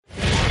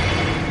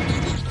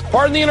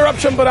Pardon the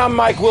interruption, but I'm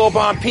Mike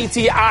Wilbon.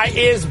 PTI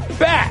is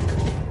back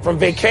from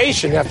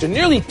vacation after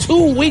nearly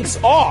 2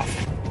 weeks off.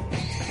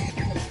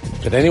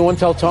 Did anyone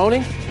tell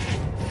Tony?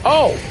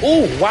 Oh,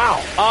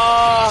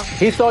 wow.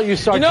 He thought you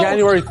start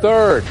January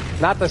 3rd,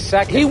 not the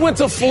 2nd. He went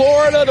to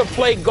Florida to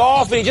play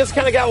golf, and he just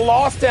kind of got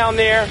lost down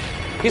there.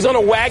 He's on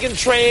a wagon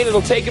train.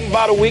 It'll take him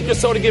about a week or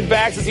so to get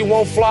back since he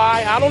won't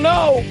fly. I don't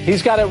know.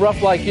 He's got it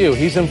rough like you.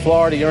 He's in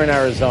Florida. You're in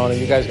Arizona.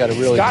 You guys got it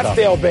really tough.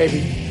 Scottsdale,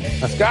 baby.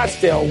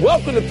 Scottsdale.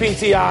 Welcome to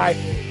PTI.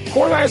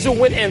 49ers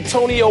went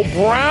Antonio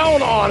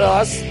Brown on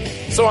us.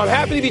 So I'm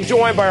happy to be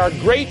joined by our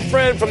great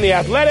friend from The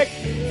Athletic,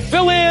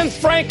 fill-in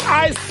Frank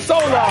Isola.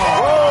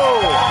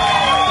 Whoa.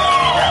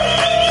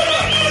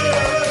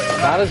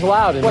 Not as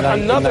loud.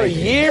 Another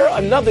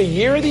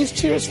year of these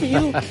cheers for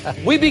you?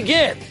 We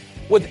begin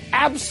with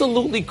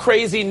absolutely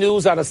crazy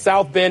news out of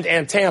South Bend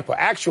and Tampa.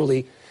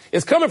 Actually,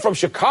 it's coming from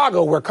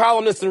Chicago, where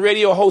columnist and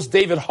radio host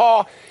David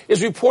Haugh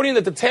is reporting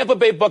that the Tampa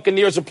Bay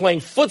Buccaneers are playing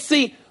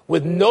footsie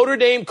with Notre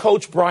Dame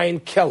coach Brian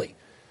Kelly.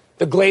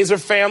 The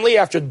Glazer family,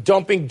 after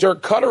dumping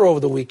Dirk Cutter over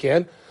the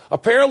weekend,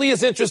 apparently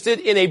is interested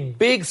in a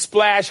big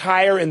splash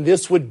hire, and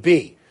this would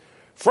be.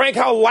 Frank,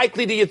 how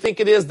likely do you think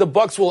it is the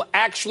Bucs will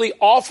actually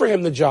offer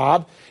him the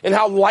job? And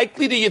how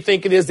likely do you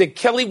think it is that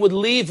Kelly would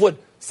leave what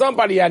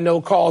somebody I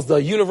know calls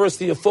the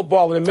University of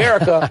Football in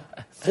America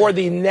for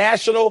the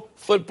National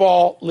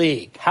Football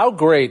League? How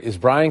great is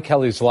Brian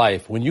Kelly's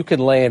life when you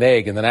can lay an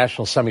egg in the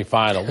national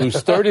semifinal, lose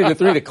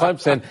 30-3 to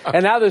Clemson,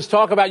 and now there's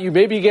talk about you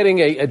maybe getting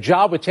a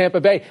job with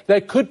Tampa Bay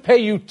that could pay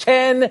you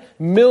 $10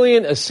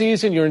 million a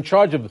season. You're in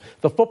charge of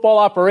the football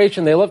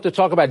operation. They love to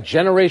talk about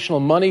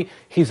generational money.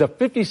 He's a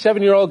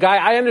 57-year-old guy.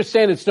 I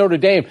understand it's Notre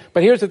Dame,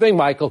 but here's the thing,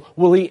 Michael.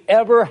 Will he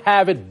ever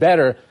have it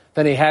better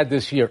than he had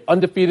this year,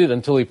 undefeated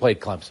until he played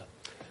Clemson?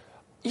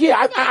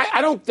 Yeah,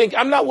 I don't think –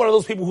 I'm not one of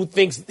those people who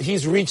thinks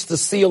he's reached the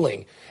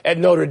ceiling at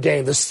Notre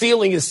Dame. The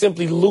ceiling is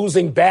simply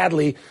losing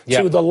badly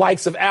to the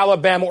likes of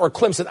Alabama or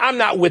Clemson. I'm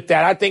not with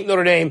that. I think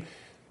Notre Dame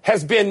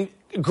has been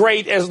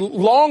great as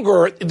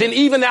longer than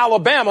even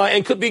Alabama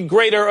and could be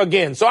greater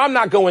again. So I'm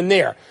not going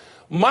there.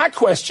 My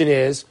question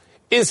is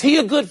he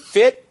a good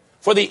fit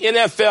for the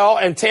NFL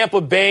and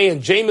Tampa Bay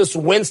and Jameis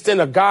Winston,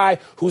 a guy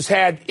who's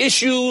had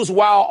issues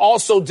while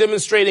also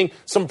demonstrating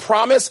some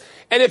promise?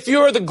 And if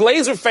you're the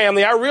Glazer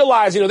family, I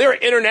realize, they're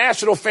an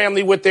international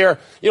family with their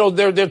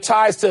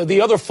ties to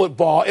the other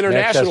football,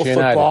 international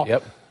football.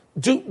 Yep.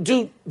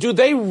 Do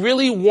they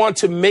really want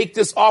to make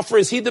this offer?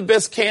 Is he the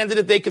best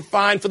candidate they could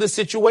find for the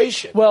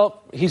situation?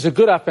 Well, he's a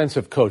good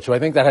offensive coach, so I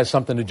think that has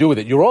something to do with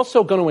it. You're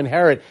also going to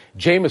inherit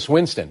Jameis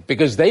Winston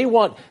because they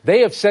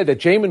have said that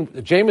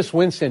Jameis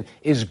Winston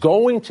is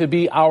going to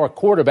be our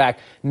quarterback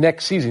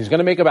next season. He's going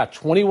to make about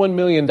 $21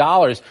 million.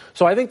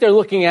 So I think they're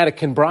looking at it.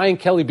 Can Brian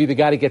Kelly be the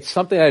guy to get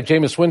something out of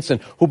Jameis Winston,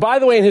 who, by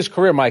the way, in his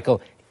career,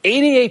 Michael,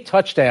 88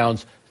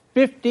 touchdowns,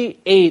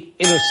 58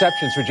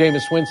 interceptions for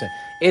Jameis Winston.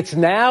 It's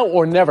now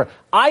or never.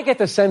 I get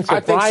the sense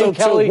that Brian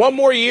Kelly, one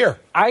more year.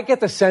 I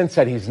get the sense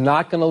that he's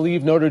not going to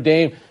leave Notre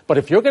Dame. But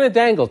if you're going to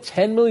dangle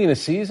 $10 million a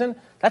season,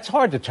 that's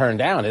hard to turn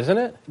down, isn't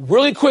it?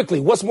 Really quickly,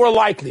 what's more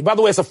likely? By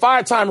the way, it's a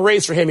 5-time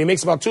raise for him. He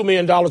makes about $2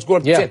 million going up to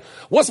 10.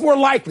 What's more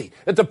likely?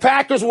 That the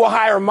Packers will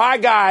hire my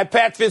guy,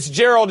 Pat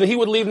Fitzgerald, and he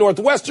would leave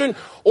Northwestern,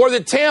 or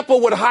that Tampa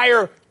would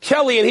hire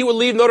Kelly and he would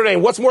leave Notre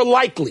Dame? What's more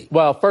likely?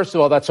 Well, first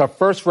of all, that's our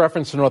first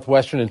reference to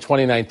Northwestern in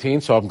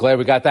 2019, so I'm glad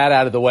we got that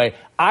out of the way.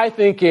 I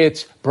think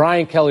it's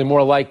Brian Kelly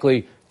more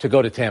likely to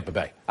go to Tampa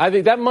Bay. I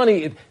think that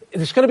money,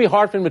 it's going to be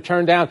hard for him to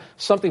turn down.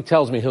 Something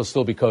tells me he'll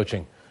still be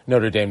coaching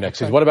Notre Dame next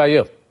season. What about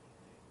you?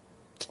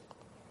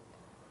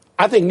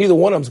 I think neither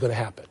one of them is going to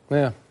happen.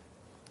 Yeah.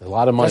 A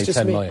lot of money,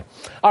 $10 million.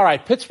 All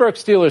right, Pittsburgh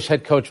Steelers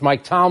head coach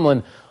Mike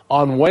Tomlin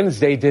on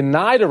Wednesday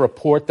denied a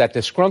report that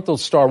disgruntled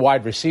star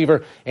wide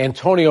receiver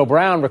Antonio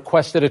Brown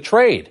requested a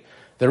trade.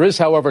 There is,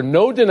 however,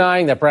 no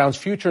denying that Brown's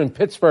future in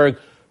Pittsburgh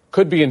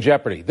could be in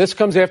jeopardy. This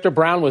comes after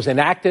Brown was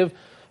inactive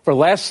for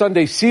last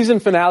Sunday's season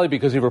finale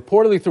because he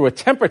reportedly threw a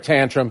temper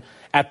tantrum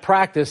at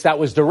practice that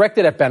was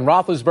directed at Ben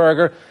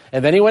Roethlisberger,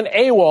 and then he went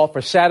AWOL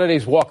for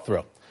Saturday's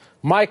walkthrough.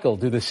 Michael,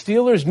 do the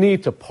Steelers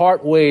need to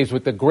part ways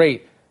with the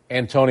great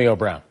Antonio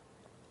Brown?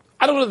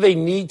 I don't know if they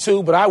need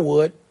to, but I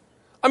would.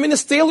 I mean, the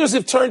Steelers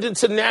have turned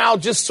into now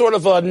just sort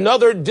of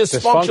another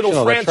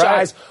dysfunctional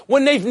franchise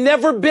when they've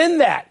never been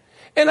that.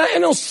 And I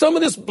know some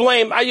of this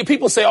blame,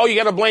 people say, you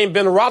got to blame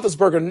Ben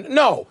Roethlisberger.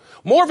 No,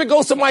 more of it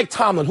goes to Mike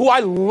Tomlin, who I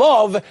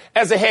love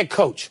as a head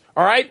coach,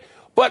 all right?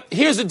 But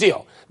here's the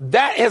deal.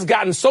 That has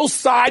gotten so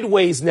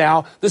sideways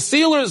now. The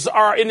Steelers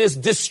are in this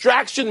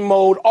distraction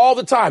mode all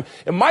the time.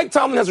 And Mike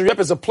Tomlin has a rep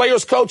as a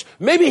player's coach.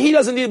 Maybe he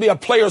doesn't need to be a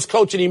player's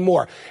coach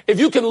anymore. If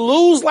you can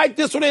lose like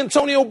this with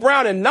Antonio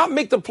Brown and not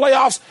make the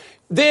playoffs,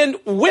 then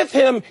with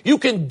him, you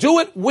can do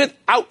it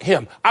without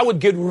him. I would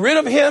get rid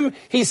of him.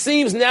 He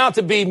seems now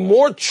to be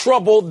more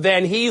trouble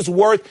than he's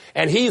worth,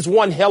 and he's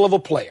one hell of a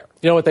player.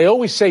 You know what? They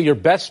always say your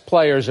best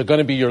players are going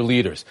to be your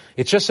leaders.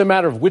 It's just a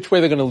matter of which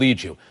way they're going to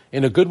lead you,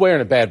 in a good way or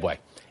in a bad way.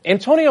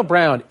 Antonio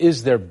Brown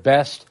is their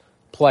best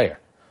player.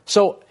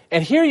 So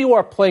And here you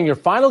are playing your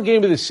final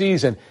game of the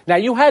season. Now,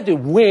 you had to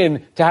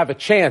win to have a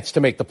chance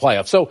to make the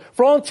playoffs. So,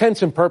 for all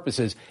intents and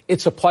purposes,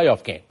 it's a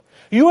playoff game.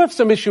 You have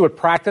some issue at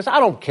practice. I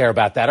don't care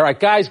about that. All right,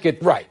 guys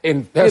get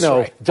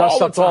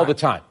dust ups all the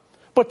time.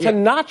 But to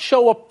not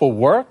show up for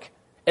work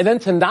and then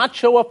to not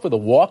show up for the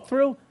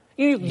walkthrough,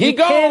 you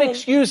can't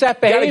excuse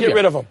that behavior. Gotta get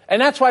rid of him.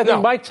 And that's why I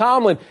think Mike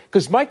Tomlin,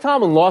 because Mike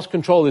Tomlin lost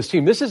control of this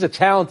team. This is a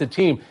talented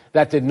team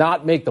that did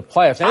not make the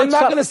playoffs. And I'm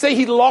not going to say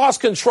he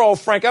lost control,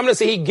 Frank. I'm going to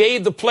say he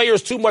gave the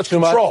players too much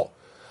control.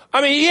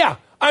 I mean, yeah.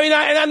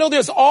 I know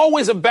there's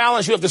always a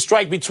balance you have to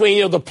strike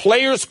between, the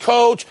players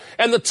coach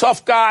and the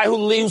tough guy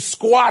who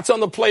squats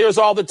on the players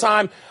all the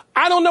time.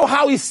 I don't know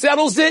how he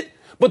settles it,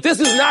 but this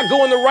is not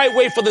going the right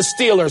way for the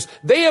Steelers.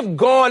 They have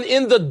gone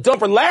in the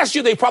dumper. Last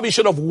year, they probably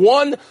should have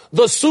won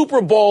the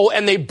Super Bowl,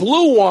 and they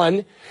blew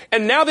one,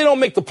 and now they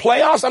don't make the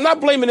playoffs. I'm not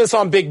blaming this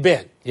on Big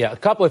Ben. Yeah, a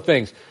couple of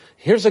things.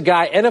 Here's a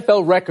guy,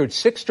 NFL record,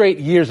 6 straight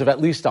years of at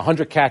least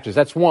 100 catches.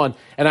 That's one.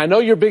 And I know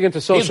you're big into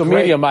social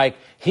media, Mike.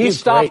 He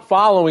stopped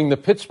following the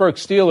Pittsburgh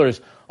Steelers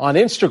on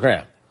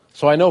Instagram.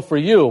 So I know for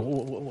you,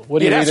 what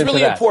do you read into that? That's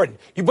really important.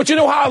 But you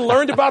know how I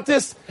learned about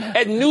this?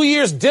 At New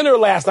Year's dinner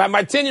last night,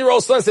 my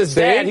 10-year-old son says,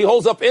 Dad, he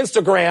holds up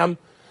Instagram.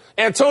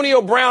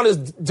 Antonio Brown is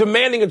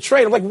demanding a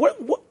trade. I'm like,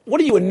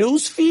 what are you, a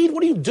news feed?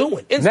 What are you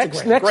doing?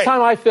 Instagram. Next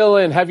time I fill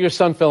in, have your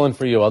son fill in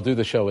for you. I'll do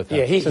the show with him.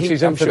 Yeah, since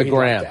he's into the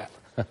gram.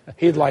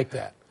 He'd like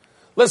that.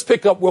 Let's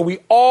pick up where we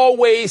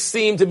always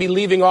seem to be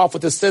leaving off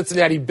with the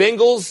Cincinnati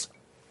Bengals.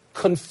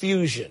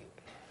 Confusion.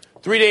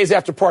 3 days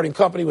after parting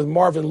company with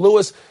Marvin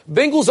Lewis,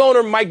 Bengals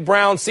owner Mike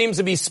Brown seems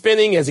to be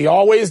spinning, as he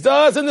always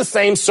does, in the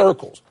same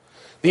circles.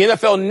 The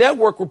NFL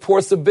Network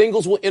reports the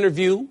Bengals will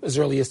interview, as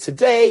early as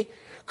today,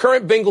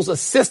 current Bengals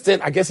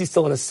assistant, I guess he's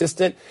still an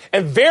assistant,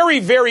 and very,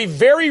 very,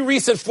 very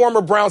recent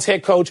former Browns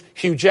head coach,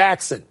 Hue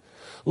Jackson.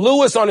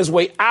 Lewis, on his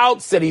way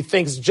out, said he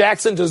thinks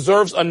Jackson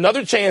deserves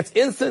another chance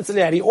in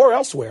Cincinnati or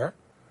elsewhere.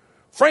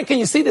 Frank, can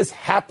you see this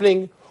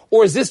happening,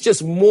 or is this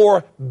just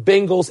more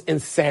Bengals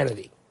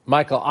insanity?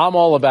 Michael, I'm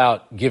all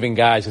about giving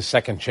guys a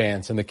second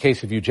chance. In the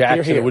case of Hue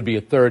Jackson, it would be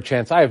a third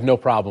chance. I have no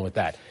problem with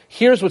that.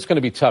 Here's what's going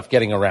to be tough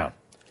getting around.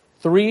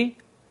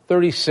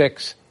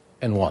 3-36-1.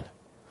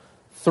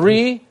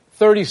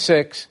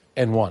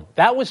 3-36-1.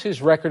 That was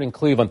his record in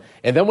Cleveland.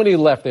 And then when he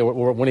left,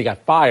 when he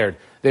got fired,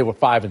 they were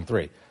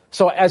 5-3.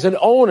 So as an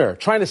owner,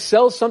 trying to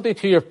sell something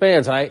to your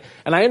fans,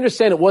 and I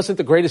understand it wasn't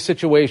the greatest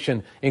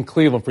situation in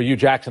Cleveland for Hue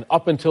Jackson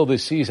up until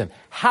this season.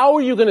 How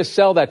are you going to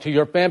sell that to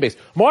your fan base?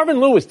 Marvin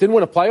Lewis didn't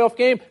win a playoff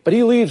game, but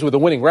he leaves with a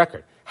winning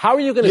record. How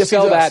are you going to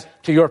sell that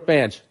to your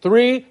fans?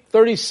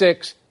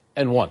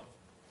 3-36-1.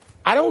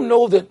 I don't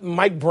know that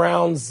Mike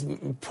Brown's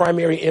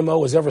primary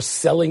MO is ever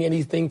selling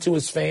anything to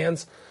his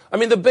fans. I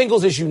mean, the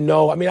Bengals, as you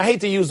know, I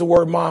hate to use the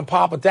word mom and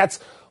pop, but that's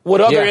what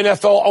other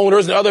NFL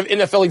owners and other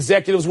NFL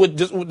executives would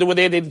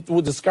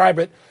describe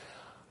it.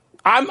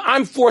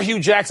 I'm for Hue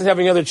Jackson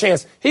having another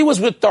chance. He was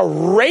with the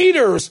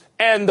Raiders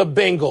and the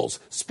Bengals,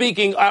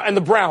 and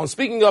the Browns,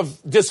 speaking of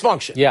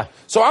dysfunction. Yeah.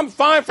 So I'm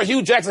fine for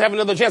Hue Jackson having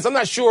another chance. I'm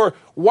not sure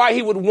why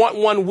he would want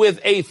one with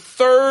a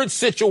third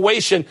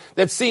situation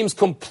that seems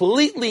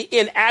completely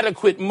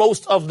inadequate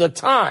most of the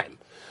time.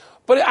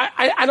 But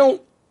I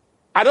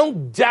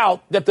don't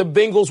doubt that the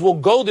Bengals will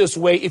go this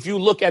way if you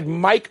look at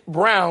Mike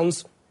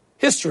Brown's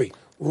history,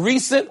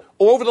 recent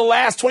or over the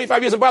last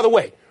 25 years. And by the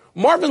way,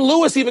 Marvin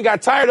Lewis even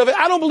got tired of it.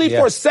 I don't believe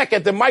for a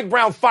second that Mike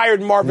Brown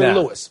fired Marvin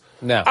Lewis.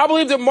 No. I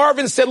believe that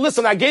Marvin said,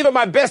 listen, I gave it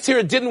my best here.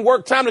 It didn't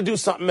work. Time to do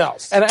something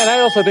else. And I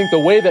also think the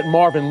way that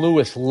Marvin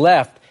Lewis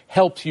left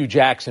helped Hue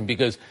Jackson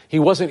because he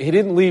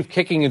didn't leave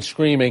kicking and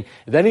screaming.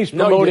 Then he's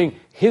promoting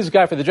his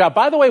guy for the job.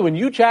 By the way, when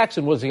Hue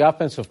Jackson was the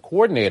offensive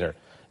coordinator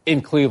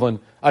in Cleveland,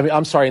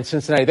 in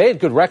Cincinnati, they had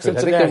good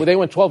records. I think they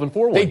went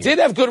 12-4. They did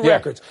have good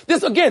records.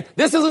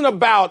 This isn't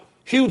about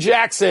Hue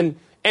Jackson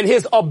and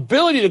his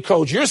ability to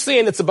coach. You're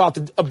saying it's about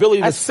the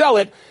ability to sell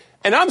it.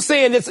 And I'm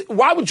saying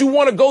why would you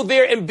want to go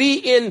there and be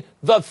in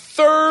the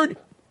third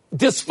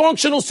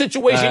dysfunctional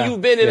situation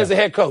you've been in as a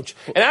head coach?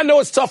 And I know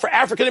it's tough for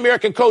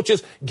African-American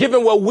coaches,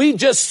 given what we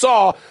just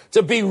saw,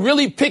 to be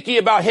really picky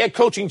about head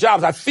coaching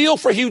jobs. I feel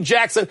for Hue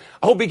Jackson.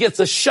 I hope he gets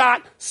a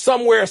shot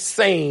somewhere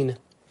sane.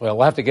 Well,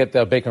 we'll have to get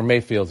Baker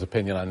Mayfield's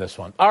opinion on this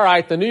one. All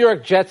right, the New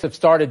York Jets have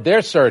started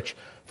their search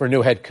for a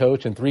new head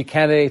coach, and 3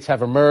 candidates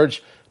have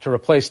emerged to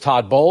replace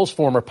Todd Bowles,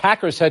 former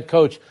Packers head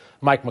coach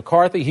Mike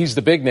McCarthy. He's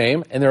the big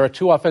name. And there are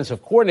 2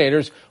 offensive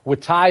coordinators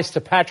with ties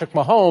to Patrick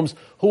Mahomes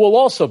who will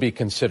also be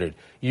considered.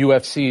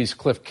 UFC's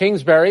Cliff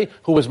Kingsbury,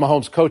 who was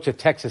Mahomes' coach at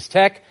Texas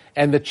Tech,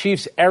 and the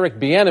Chiefs' Eric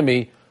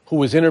Bieniemy, who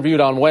was interviewed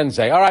on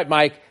Wednesday. All right,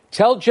 Mike,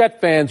 tell Jet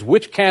fans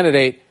which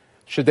candidate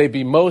should they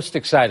be most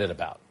excited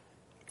about.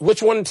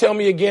 Which one, tell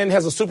me again,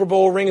 has a Super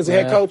Bowl ring as a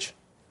head coach?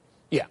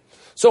 Yeah.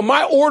 So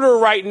my order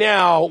right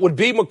now would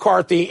be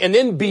McCarthy and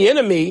then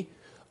Bieniemy.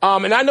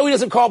 And I know he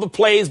doesn't call the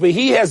plays, but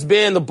he has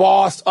been the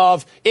boss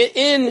of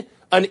in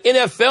an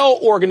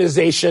NFL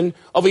organization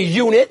of a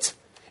unit.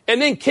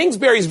 And then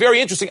Kingsbury's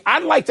very interesting.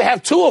 I'd like to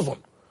have 2 of them.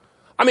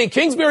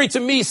 Kingsbury to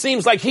me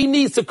seems like he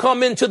needs to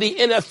come into the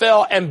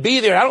NFL and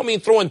be there. I don't mean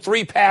throwing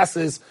 3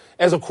 passes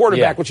as a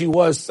quarterback, which he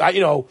was,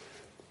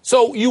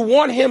 So you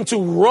want him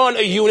to run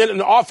a unit,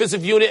 an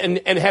offensive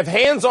unit, and have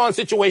hands-on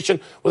situation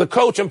with a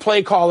coach and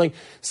play calling.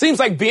 Seems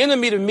like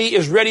Bieniemy to me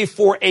is ready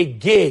for a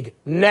gig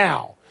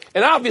now.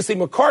 And obviously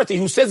McCarthy,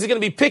 who says he's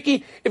going to be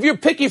picky. If you're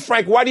picky,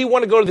 Frank, why do you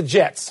want to go to the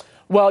Jets?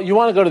 Well, you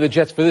want to go to the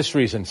Jets for this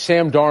reason.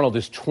 Sam Darnold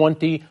is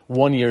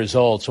 21 years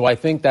old. So I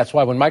think that's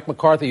why when Mike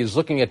McCarthy is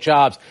looking at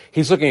jobs,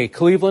 he's looking at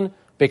Cleveland,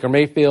 Baker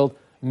Mayfield,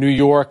 New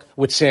York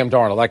with Sam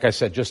Darnold. Like I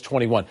said, just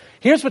 21.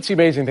 Here's what's the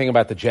amazing thing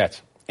about the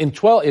Jets. In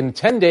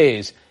 10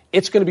 days,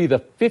 it's going to be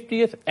the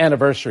 50th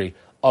anniversary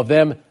of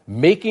them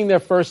making their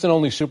first and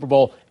only Super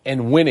Bowl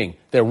and winning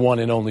their one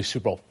and only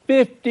Super Bowl.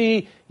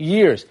 50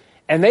 years.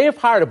 And they have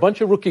hired a bunch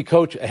of rookie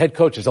head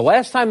coaches. The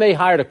last time they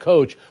hired a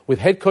coach with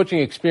head coaching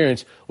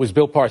experience was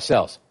Bill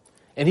Parcells.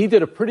 And he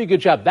did a pretty good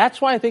job.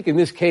 That's why I think in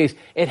this case,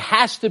 it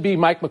has to be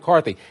Mike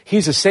McCarthy.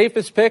 He's the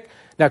safest pick.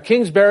 Now,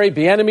 Kingsbury,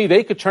 Bieniemy,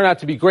 they could turn out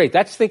to be great.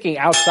 That's thinking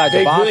outside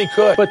the box. They really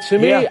could. But to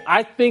me,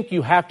 I think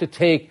you have to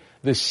take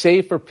the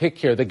safer pick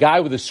here, the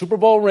guy with a Super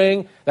Bowl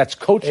ring that's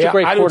coached a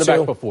great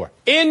quarterback before.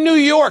 In New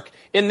York,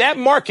 in that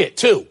market,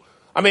 too.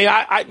 I mean,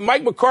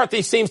 Mike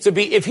McCarthy seems to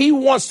be, if he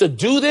wants to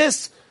do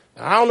this,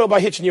 I don't know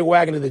about hitching your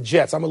wagon to the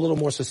Jets. I'm a little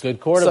more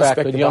suspect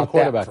good young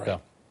quarterback,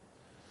 though.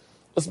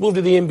 Let's move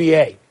to the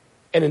NBA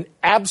and an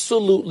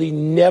absolutely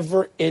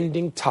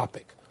never-ending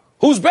topic.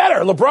 Who's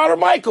better, LeBron or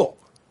Michael?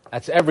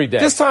 That's every day.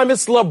 This time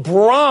it's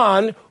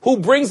LeBron who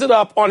brings it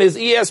up on his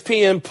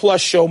ESPN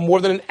Plus show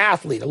more than an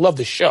athlete. I love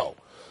the show.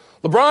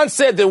 LeBron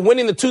said that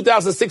winning the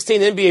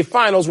 2016 NBA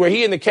Finals, where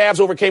he and the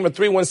Cavs overcame a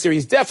 3-1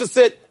 series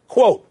deficit,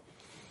 quote,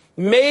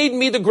 made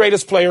me the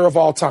greatest player of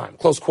all time,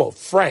 close quote.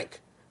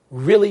 Frank,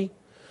 really?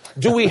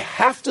 Do we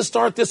have to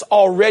start this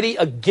already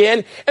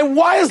again? And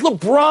why is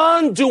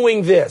LeBron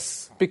doing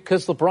this?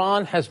 Because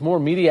LeBron has more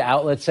media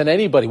outlets than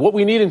anybody. What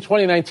we need in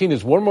 2019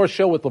 is one more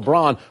show with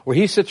LeBron where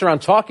he sits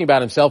around talking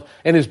about himself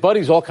and his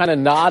buddies all kind of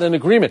nod in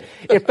agreement.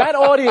 If that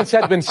audience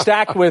had been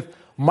stacked with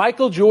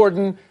Michael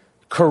Jordan,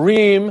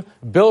 Kareem,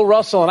 Bill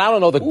Russell, and I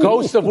don't know, the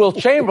ghost of Wilt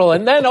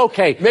Chamberlain, then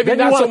okay. Maybe then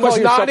not so much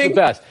nodding. The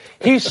best.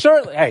 He's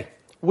certainly,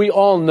 we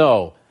all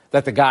know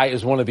that the guy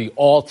is one of the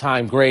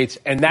all-time greats,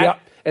 and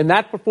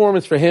that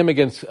performance for him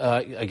against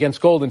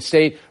Golden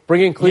State,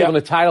 bringing Cleveland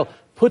a title,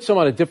 puts him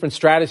on a different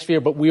stratosphere.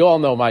 But we all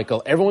know,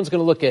 Michael, everyone's going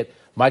to look at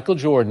Michael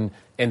Jordan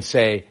and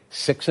say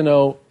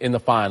 6-0 in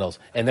the finals,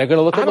 and they're going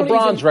to look at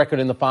LeBron's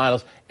record in the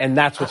finals, and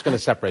that's what's going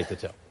to separate the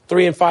two.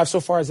 3-5 so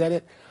far. Is that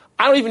it?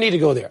 I don't even need to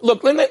go there.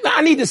 Look,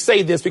 I need to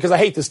say this because I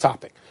hate this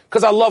topic,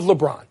 because I love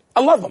LeBron. I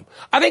love him.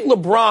 I think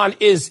LeBron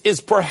is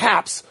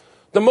perhaps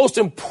the most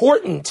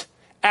important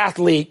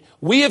athlete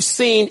we have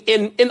seen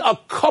in a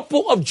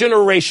couple of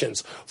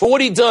generations for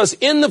what he does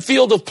in the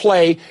field of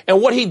play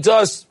and what he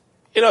does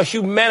in a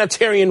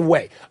humanitarian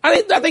way.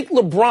 I think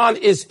LeBron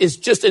is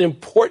just an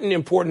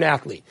important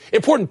athlete,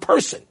 important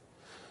person.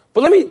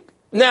 But let me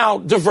now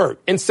divert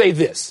and say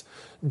this.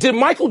 Did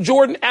Michael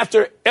Jordan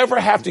ever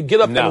have to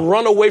get up and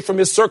run away from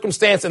his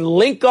circumstance and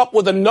link up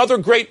with another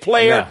great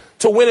player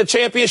to win a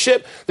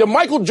championship? Did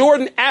Michael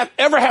Jordan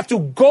ever have to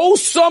go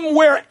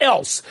somewhere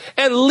else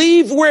and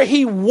leave where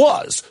he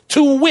was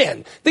to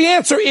win? The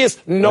answer is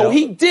no,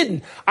 he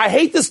didn't. I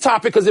hate this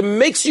topic because it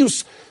makes you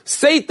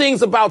say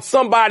things about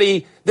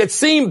somebody that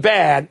seem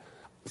bad.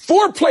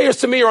 4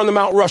 players to me are on the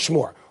Mount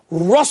Rushmore.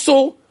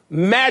 Russell,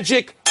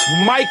 Magic,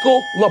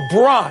 Michael,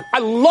 LeBron. I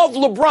love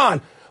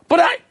LeBron,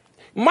 but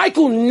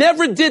Michael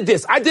never did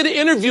this. I did an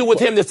interview with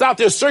him that's out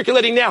there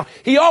circulating now.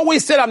 He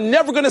always said, I'm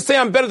never going to say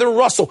I'm better than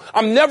Russell.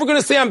 I'm never going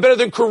to say I'm better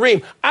than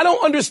Kareem. I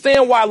don't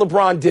understand why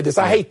LeBron did this.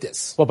 I hate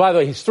this. Well, by the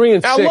way, he's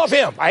 3-6. I love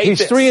him.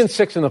 He's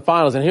 3-6 in the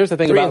finals. And here's the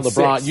thing about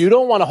LeBron. You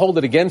don't want to hold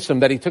it against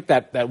him that he took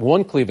that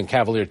one Cleveland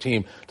Cavalier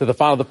team to the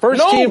final. The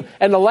first team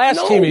and the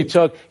last team he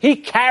took, he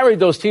carried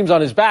those teams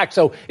on his back.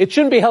 So it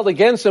shouldn't be held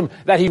against him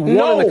that he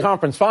won in the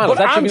conference finals.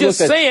 But I'm just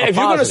saying, if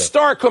you're going to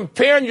start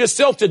comparing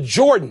yourself to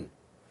Jordan,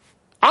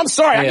 I'm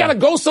sorry, I got to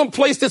go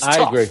someplace that's tough.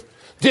 I agree.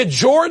 Did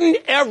Jordan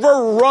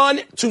ever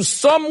run to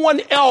someone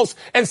else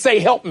and say,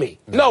 help me?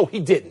 No, he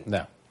didn't.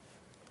 No.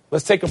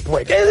 Let's take a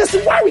break. Hey, this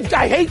is why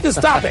I hate this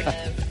topic.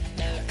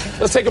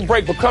 Let's take a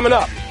break. But coming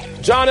up,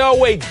 John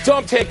Elway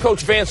dumped head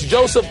coach Vance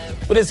Joseph,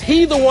 but is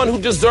he the one who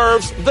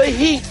deserves the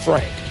heat,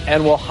 Frank?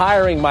 And will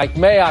hiring Mike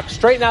Mayock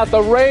straighten out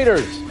the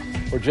Raiders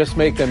or just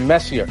make them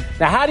messier?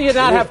 Now, how do you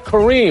not have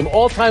Kareem,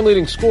 all-time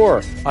leading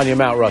scorer, on your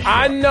Mount Rushmore?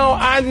 I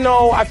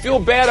know. I feel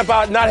bad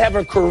about not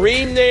having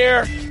Kareem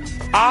there.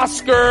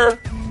 Oscar.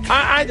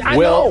 I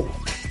know.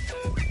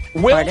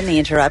 Pardon the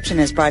interruption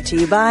is brought to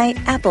you by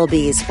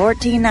Applebee's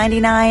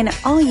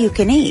 $14.99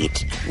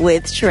 all-you-can-eat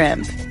with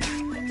shrimp.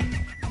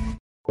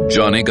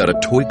 Johnny got a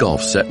toy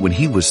golf set when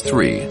he was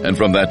 3, and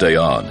from that day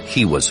on,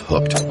 he was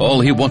hooked.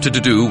 All he wanted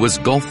to do was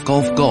golf,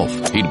 golf,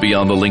 golf. He'd be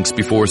on the links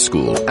before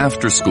school,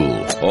 after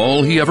school.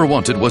 All he ever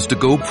wanted was to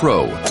go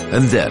pro.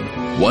 And then,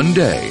 one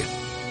day,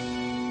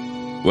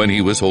 when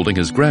he was holding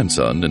his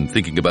grandson and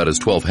thinking about his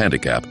 12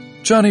 handicap,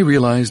 Johnny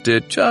realized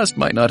it just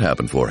might not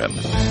happen for him.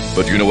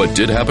 But you know what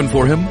did happen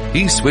for him?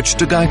 He switched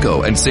to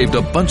Geico and saved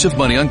a bunch of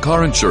money on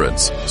car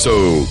insurance.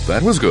 So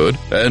that was good,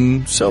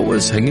 and so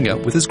was hanging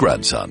out with his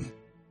grandson.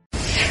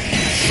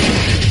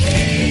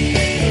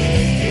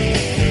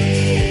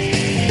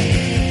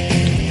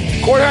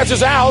 Court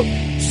answers out,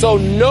 so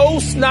no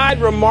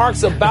snide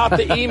remarks about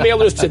the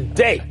emailers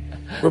today.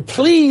 We're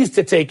pleased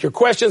to take your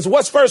questions.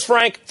 What's first,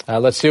 Frank?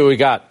 Let's see what we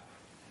got.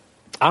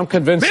 I'm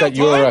convinced that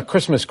your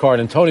Christmas card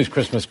and Tony's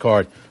Christmas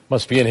card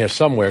must be in here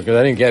somewhere because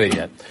I didn't get it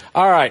yet.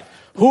 All right.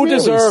 Who really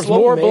deserves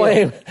more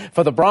blame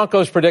for the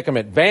Broncos'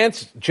 predicament,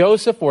 Vance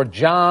Joseph or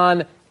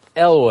John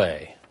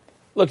Elway?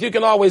 Look, you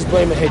can always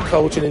blame a head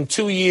coach, and in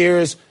 2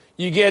 years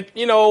you get,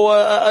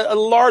 a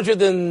larger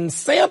than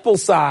sample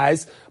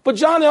size. But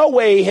John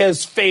Elway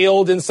has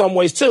failed in some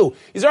ways, too.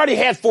 He's already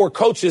had 4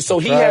 coaches, so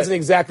he hasn't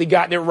exactly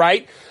gotten it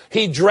right.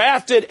 He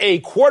drafted a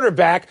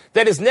quarterback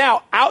that is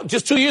now out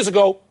just 2 years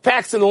ago,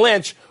 Paxton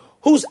Lynch,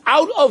 who's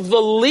out of the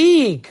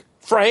league,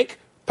 Frank.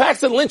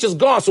 Paxton Lynch is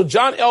gone, so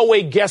John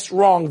Elway guessed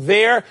wrong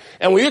there.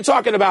 And when you're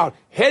talking about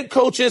head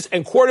coaches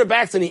and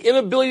quarterbacks and the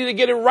inability to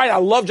get it right, I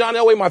love John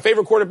Elway, my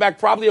favorite quarterback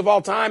probably of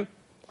all time.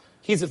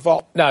 He's at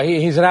fault. No,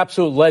 he's an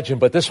absolute legend,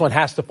 but this one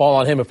has to fall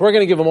on him. If we're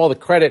going to give him all the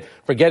credit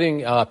for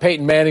getting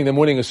Peyton Manning and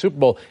winning a Super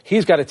Bowl,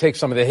 he's got to take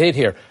some of the hit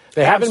here.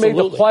 They haven't made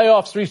the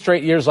playoffs 3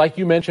 straight years. Like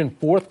you mentioned,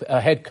 4th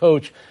head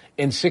coach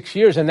in 6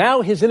 years. And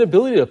now his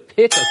inability to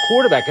pick a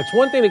quarterback. It's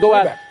one thing to go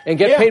out and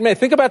get Peyton Manning.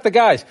 Think about the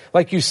guys.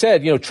 Like you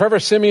said, Trevor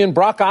Siemian,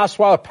 Brock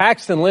Osweiler,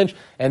 Paxton Lynch,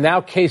 and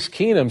now Case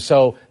Keenum.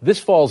 So this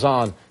falls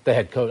on the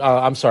head coach.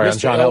 On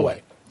John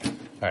Elway. All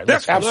right,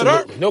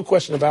 absolutely. No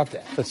question about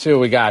that. Let's see what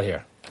we got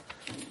here.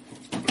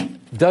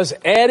 Does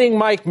adding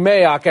Mike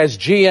Mayock as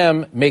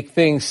GM make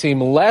things seem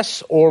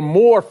less or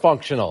more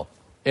functional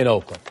in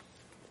Oakland?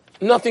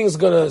 Nothing's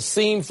going to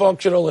seem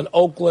functional in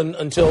Oakland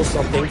until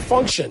something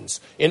functions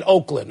in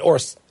Oakland or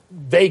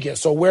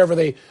Vegas or wherever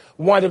they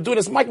wind up doing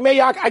this. Mike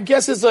Mayock, I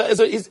guess, he's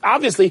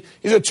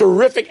a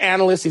terrific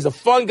analyst. He's a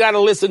fun guy to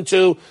listen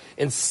to,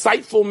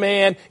 insightful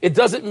man. It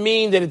doesn't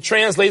mean that it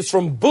translates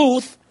from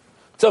booth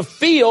to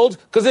field,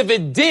 because if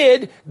it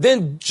did,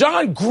 then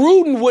John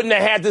Gruden wouldn't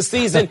have had the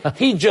season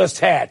he just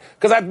had,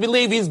 because I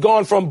believe he's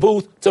gone from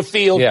booth to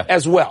field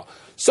as well.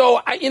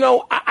 So,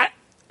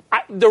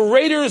 the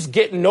Raiders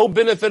get no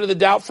benefit of the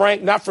doubt,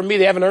 Frank. Not from me.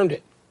 They haven't earned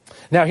it.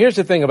 Now, here's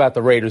the thing about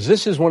the Raiders.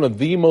 This is one of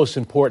the most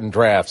important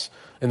drafts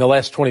in the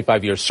last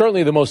 25 years,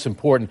 certainly the most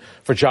important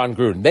for John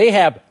Gruden. They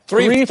have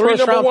three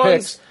first-round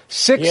picks,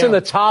 6 in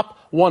the top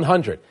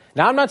 100.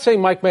 Now, I'm not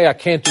saying Mike Mayock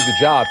can't do the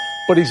job,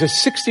 but he's a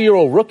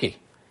 60-year-old rookie.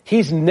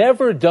 He's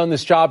never done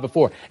this job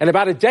before. And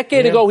about a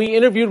decade ago, he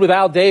interviewed with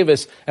Al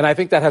Davis, and I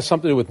think that has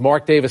something to do with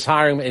Mark Davis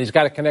hiring him, and he's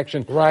got a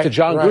connection to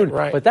John Gruden.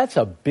 Right. But that's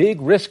a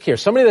big risk here.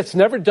 Somebody that's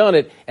never done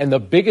it, and the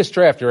biggest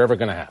draft you're ever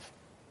going to have.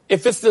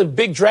 If it's the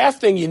big draft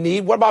thing you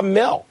need, what about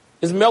Mel?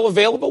 Is Mel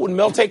available? Would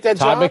Mel take that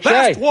Todd job?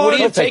 McShay. What are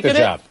you taking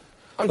it?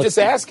 I'm just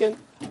asking.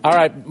 All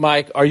right,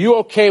 Mike, are you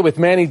okay with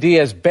Manny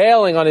Diaz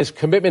bailing on his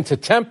commitment to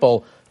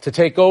Temple to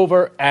take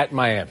over at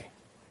Miami?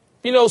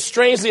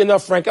 Strangely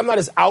enough, Frank, I'm not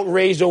as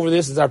outraged over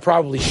this as I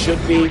probably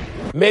should be.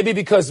 Maybe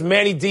because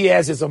Manny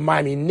Diaz is a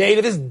Miami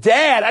native. His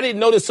dad, I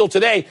didn't know this till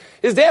today,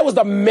 his dad was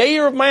the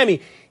mayor of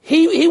Miami.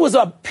 He was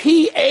a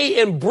PA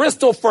in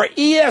Bristol for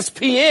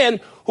ESPN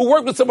who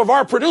worked with some of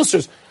our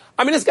producers.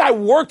 I mean, this guy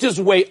worked his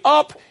way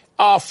up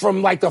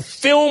from like the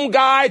film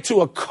guy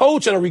to a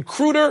coach and a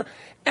recruiter.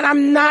 And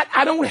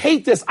I don't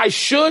hate this. I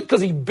should,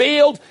 because he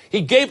bailed.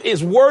 He gave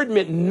his word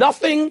meant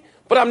nothing.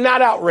 But I'm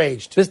not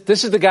outraged.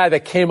 This is the guy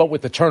that came up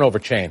with the turnover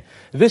chain.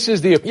 This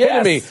is the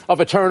epitome of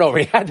a turnover.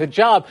 He had the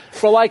job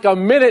for like a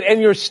minute, and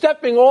you're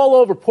stepping all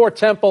over poor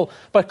Temple.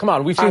 But come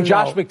on, we've seen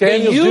Josh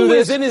McDaniels do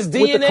this in his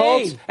DNA. With the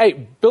Colts.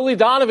 Hey, Billy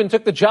Donovan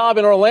took the job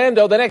in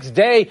Orlando. The next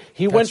day,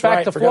 he went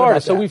back to Florida.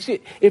 So we've seen,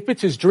 if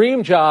it's his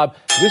dream job,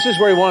 this is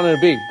where he wanted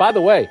to be. By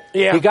the way,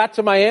 he got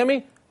to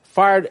Miami,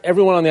 fired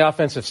everyone on the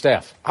offensive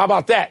staff. How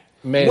about that?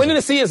 Amazing. When did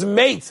he see his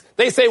mates?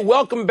 They say,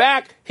 welcome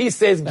back. He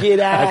says,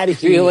 get out of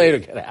here. See you later.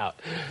 Get out.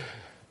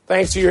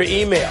 Thanks for your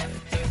email.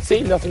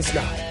 See, nothing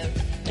snide.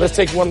 Let's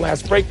take one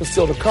last break, but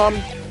still to come.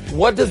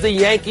 What does the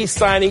Yankees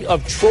signing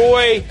of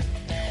Troy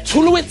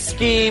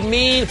Tulowitzki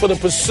mean for the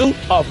pursuit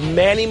of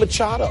Manny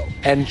Machado?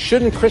 And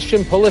shouldn't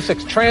Christian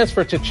Pulisic's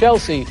transfer to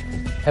Chelsea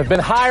have been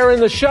higher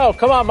in the show?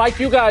 Come on, Mike,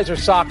 you guys are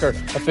soccer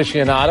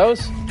aficionados.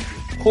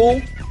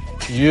 Who?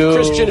 You.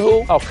 Christian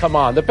who? Oh, come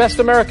on. The best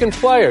American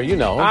player, you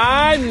know.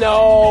 I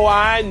know.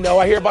 I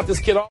hear about this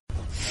kid.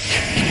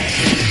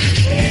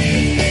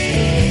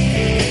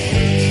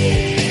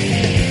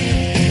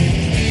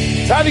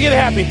 Time to get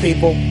happy,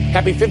 people.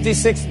 Happy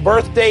 56th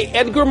birthday,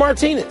 Edgar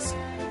Martinez.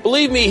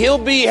 Believe me, he'll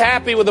be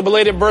happy with a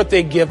belated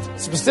birthday gift,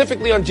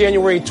 specifically on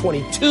January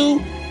 22,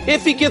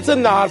 if he gets a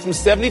nod from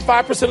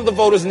 75% of the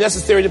voters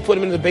necessary to put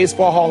him into the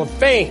Baseball Hall of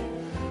Fame.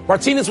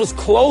 Martinez was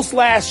close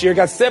last year,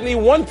 got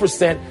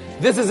 71%.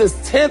 This is his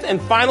 10th and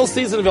final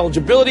season of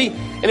eligibility,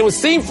 and it would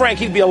seem, Frank,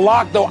 he'd be a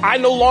lock, though I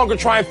no longer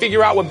try and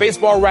figure out what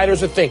baseball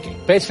writers are thinking.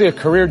 Basically a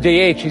career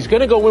DH. He's going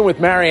to go in with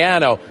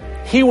Mariano.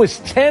 He was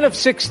 10 of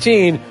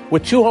 16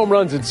 with 2 home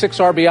runs and 6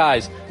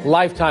 RBIs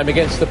lifetime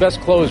against the best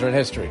closer in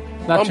history.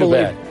 Not too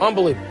bad.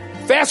 Unbelievable.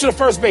 Faster to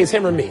first base,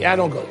 him or me. I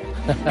don't go.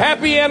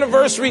 Happy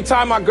anniversary,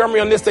 Ty Montgomery,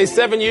 on this day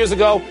 7 years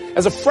ago.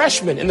 As a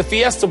freshman in the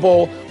Fiesta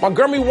Bowl,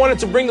 Montgomery wanted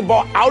to bring the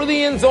ball out of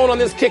the end zone on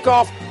this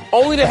kickoff,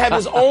 only to have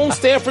his own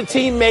Stanford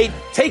teammate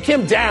take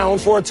him down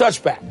for a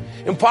touchback.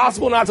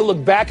 Impossible not to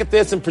look back at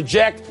this and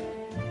project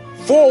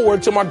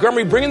forward to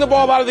Montgomery bringing the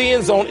ball out of the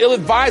end zone,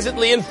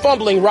 ill-advisedly and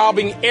fumbling,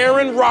 robbing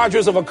Aaron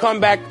Rodgers of a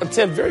comeback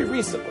attempt very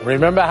recently.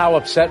 Remember how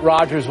upset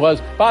Rodgers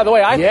was? By the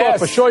way, I thought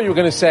for sure you were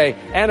going to say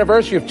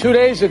anniversary of 2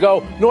 days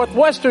ago,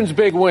 Northwestern's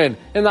big win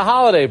in the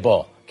Holiday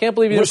Bowl. Can't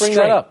believe you didn't bring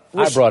that up.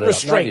 I brought it up.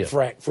 Restraint,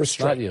 Frank.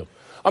 Restraint. Not you.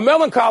 A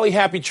melancholy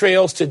happy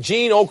trails to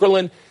Gene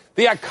Okerlund,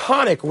 the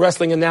iconic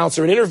wrestling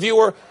announcer and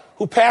interviewer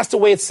who passed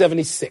away at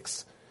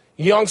 76.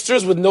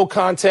 Youngsters with no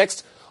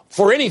context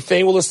for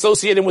anything will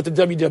associate him with the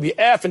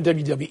WWF and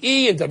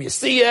WWE and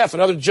WCF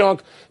and other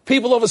junk.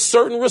 People of a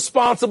certain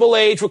responsible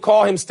age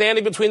recall him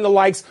standing between the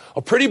likes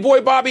of Pretty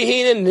Boy Bobby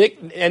Heenan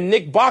and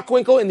Nick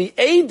Bockwinkel in the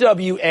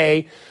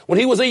AWA when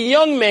he was a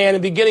young man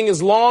and beginning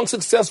his long,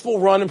 successful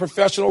run in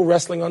professional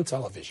wrestling on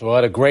television.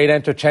 What a great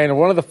entertainer.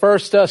 One of the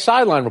first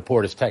sideline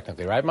reporters,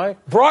 technically, right,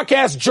 Mike?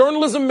 Broadcast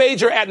journalism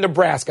major at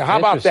Nebraska. How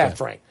about that,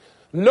 Frank?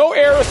 No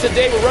errors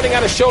today. We're running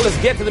out of show. Let's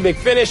get to the big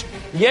finish.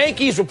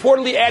 Yankees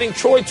reportedly adding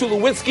Troy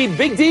Tulowitzki.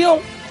 Big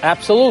deal?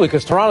 Absolutely,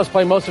 because Toronto's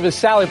playing most of his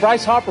salary.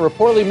 Bryce Harper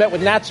reportedly met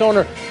with Nats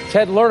owner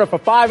Ted Lerner for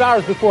 5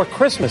 hours before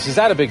Christmas. Is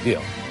that a big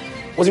deal?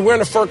 Was he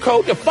wearing a fur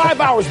coat? 5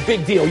 hours,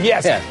 big deal,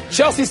 yes. Yeah.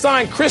 Chelsea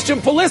signed Christian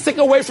Pulisic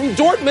away from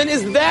Dortmund.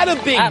 Is that a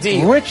big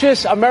deal?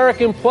 Richest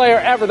American player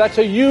ever. That's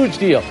a huge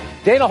deal.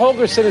 Dana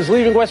Holgerson is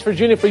leaving West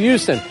Virginia for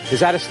Houston.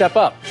 Is that a step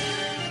up?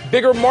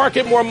 Bigger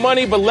market, more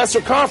money, but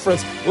lesser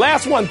conference.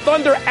 Last one,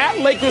 Thunder at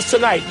Lakers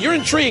tonight. You're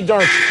intrigued,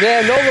 aren't you?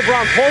 Yeah, no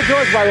LeBron. Paul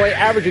George, by the way,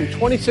 averaging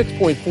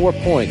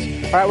 26.4 points.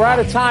 All right, we're out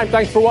of time.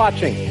 Thanks for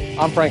watching.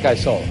 I'm Frank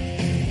Isola.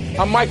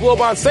 I'm Mike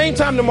Wilbon. Same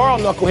time tomorrow,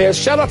 Knuckleheads.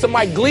 Shout out to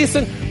Mike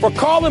Gleason for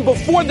calling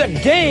before the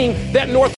game that North